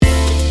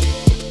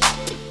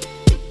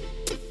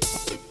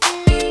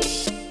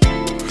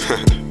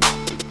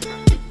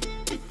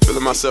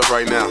myself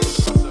right now.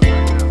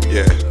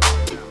 Yeah.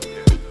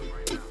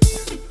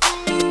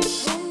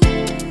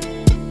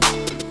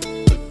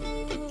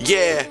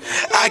 Yeah,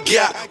 I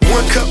got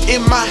one cup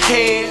in my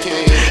hand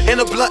and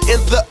a blunt in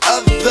the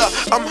other.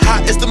 I'm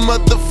high as the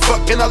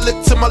motherfucker, and I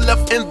look to my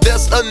left and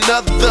there's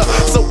another.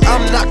 So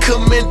I'm not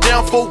coming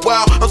down for a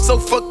while. I'm so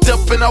fucked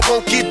up and I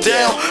won't get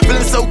down.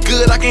 Feeling so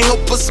good I can't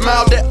help but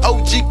smile. That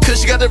OG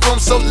kush got the room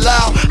so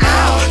loud.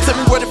 Ow, tell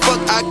me where the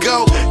fuck I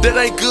go. That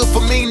ain't good for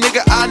me,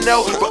 nigga, I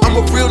know. But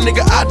I'm a real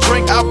nigga, I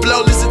drink, I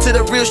blow. Listen to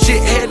the real shit,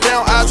 head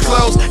down, eyes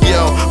closed.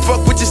 Yo,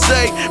 fuck what you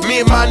say.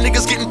 Me and my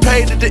niggas getting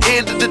paid at the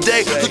end of the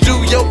day. You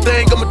do your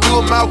thing, I'ma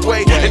do it my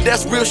way. And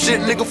that's real shit,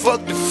 nigga,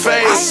 fuck the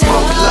fade. I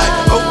smoke like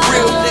a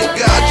real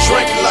nigga, I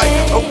drink like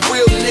a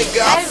real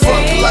nigga, I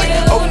fuck like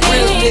a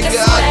real nigga,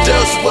 I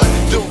does what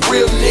the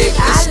real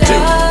niggas do.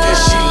 And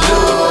she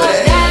love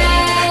that,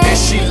 and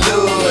she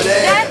love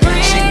that,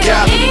 she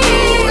gotta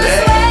love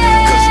that,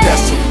 cause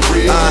that's a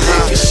real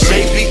nigga shit.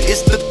 Maybe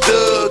it's the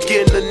thug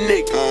in the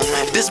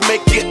nigga that's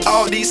making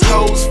all these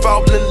hoes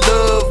fall in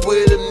love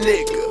with a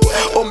nigga.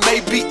 Or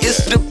maybe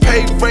it's the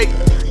pay rate,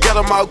 got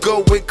them all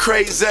going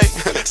crazy.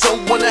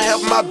 Some wanna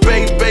have my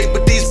baby,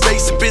 but these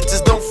basic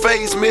bitches don't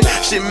faze me.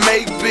 She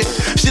maybe,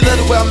 she love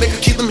the way I make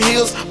her keep them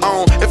heels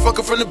on and fuck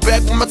her from the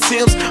back with my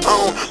Timbs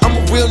on. I'm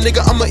a real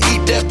nigga, I'ma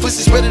eat that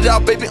pussy, spread it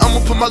out, baby, I'ma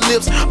put my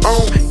lips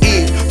on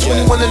it.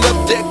 21 and up,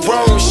 that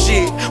grown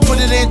shit, put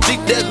it in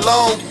deep, that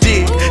long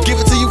dick. Give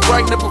it to you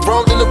right, never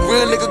wrong, then a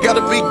real nigga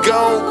gotta be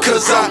gone.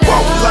 Cause I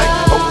walk like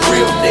a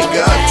real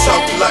nigga, I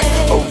talk like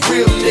a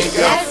real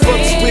nigga, I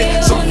fucks with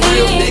some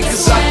real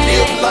niggas, I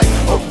live like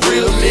a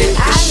real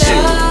nigga shit.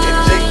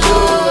 And they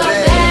love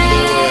that,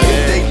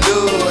 and they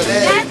love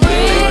that,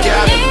 they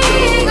gotta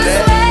love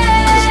that,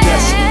 cause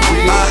that's a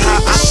real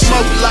nigga. I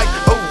smoke like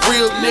a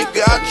real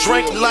nigga, I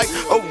drink like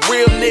a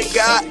real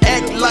nigga, I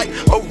act like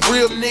a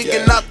real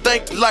nigga, and I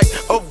think like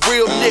a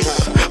real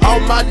nigga. All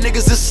my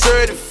niggas is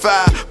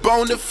certified,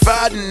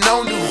 bonafide and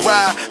on the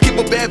ride. Keep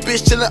a bad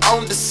bitch chillin'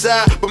 on the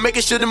side, but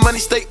making sure the money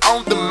stay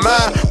on the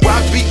mind.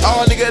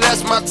 YBR, nigga,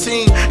 that's my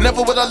team.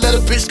 Never would I let a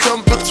bitch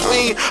come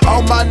between.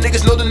 All my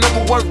niggas know the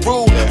 #1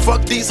 rule.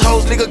 Fuck these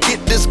hoes, nigga,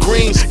 get this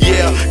green.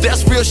 Yeah,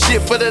 that's real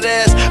shit for that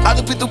ass. I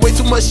done been through way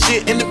too much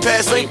shit in the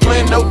past. Ain't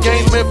playing no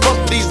games, man, fuck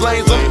these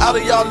lanes. I'm out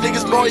of y'all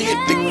niggas, boy, hit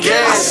the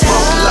gas. I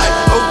smoke like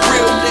a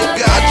real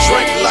nigga, I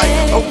drink like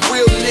a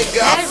real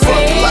nigga, I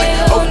fuck like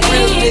a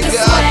real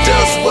nigga, I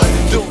does what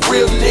the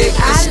real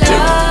niggas do.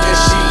 And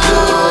she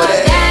love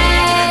that,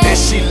 and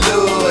she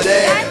love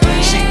that,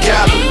 she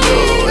gotta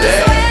love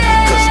that,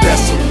 cause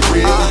that's a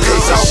real nigga.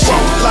 Cause I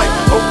walk like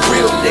a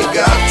real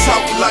nigga, I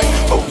talk like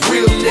a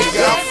real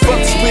nigga, I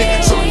fucks with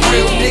some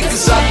real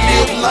niggas, I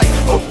live like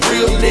a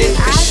real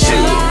nigga shit.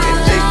 And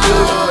they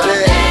love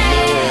that,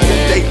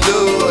 and they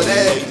love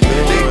that,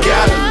 they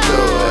gotta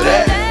love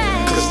that,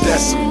 cause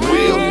that's some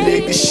real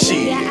nigga shit.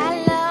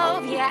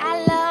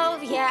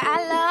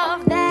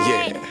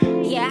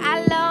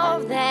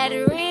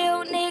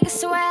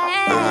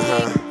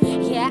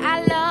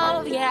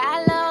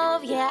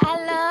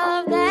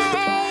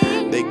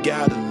 They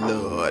gotta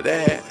love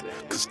that,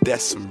 cause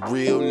that's some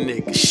real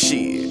nigga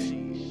shit.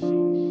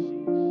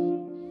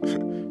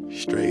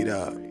 Straight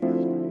up.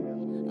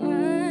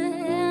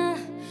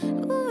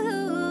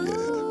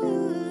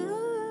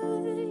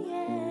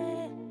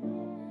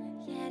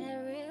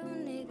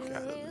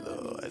 Gotta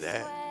love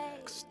that,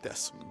 cause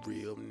that's some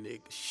real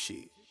nigga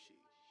shit.